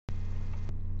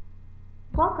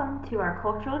Welcome to our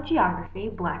Cultural Geography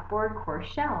Blackboard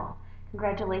course shell.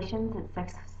 Congratulations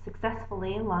at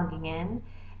successfully logging in,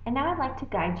 and now I'd like to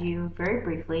guide you very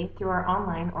briefly through our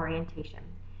online orientation.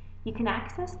 You can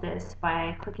access this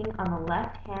by clicking on the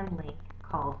left-hand link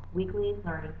called Weekly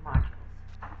Learning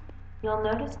Modules. You'll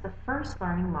notice the first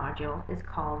learning module is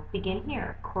called Begin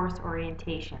Here, Course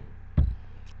Orientation.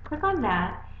 Click on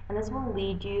that, and this will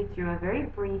lead you through a very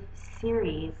brief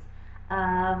series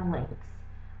of links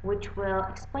which will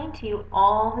explain to you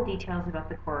all the details about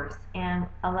the course and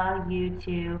allow you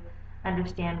to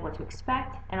understand what to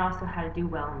expect and also how to do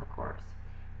well in the course.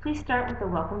 Please start with the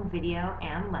welcome video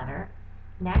and letter.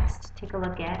 Next, take a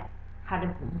look at how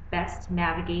to best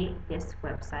navigate this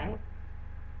website.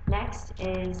 Next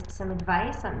is some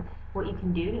advice on what you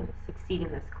can do to succeed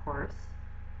in this course.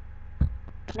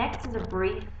 Next is a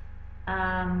brief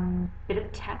bit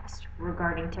of text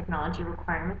regarding technology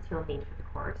requirements you'll need for the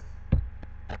course.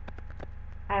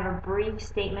 I have a brief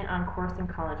statement on course and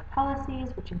college policies,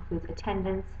 which includes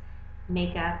attendance,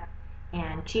 makeup,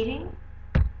 and cheating.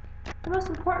 The most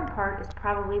important part is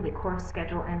probably the course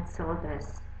schedule and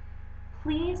syllabus.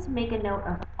 Please make a note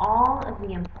of all of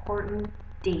the important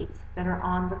dates that are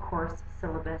on the course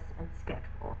syllabus and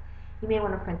schedule. You may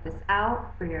want to print this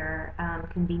out for your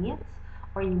convenience,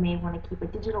 or you may want to keep a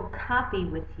digital copy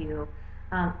with you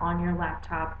on your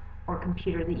laptop or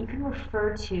computer that you can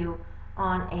refer to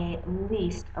on at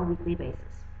least a weekly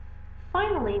basis.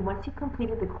 Finally, once you've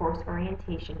completed the course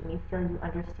orientation and you feel you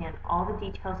understand all the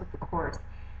details of the course,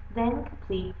 then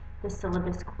complete the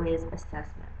syllabus quiz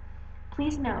assessment.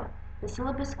 Please note, the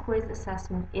syllabus quiz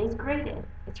assessment is graded.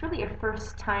 It's really your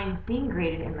first time being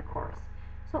graded in the course.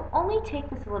 So only take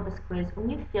the syllabus quiz when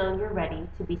you feel you're ready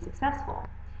to be successful.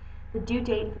 The due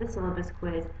date for the syllabus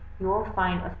quiz you will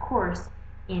find, of course,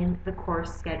 in the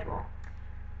course schedule.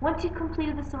 Once you've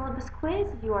completed the syllabus quiz,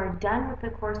 you are done with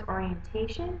the course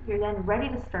orientation. You're then ready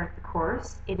to start the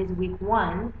course. It is week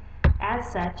 1.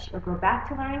 As such, you'll go back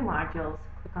to learning modules,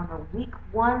 click on the week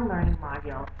 1 learning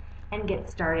module, and get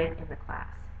started in the class.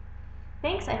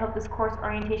 Thanks, I hope this course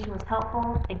orientation was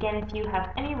helpful. Again, if you have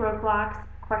any roadblocks,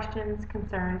 questions,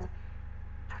 concerns,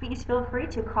 please feel free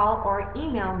to call or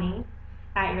email me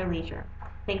at your leisure.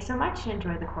 Thanks so much and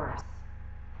enjoy the course.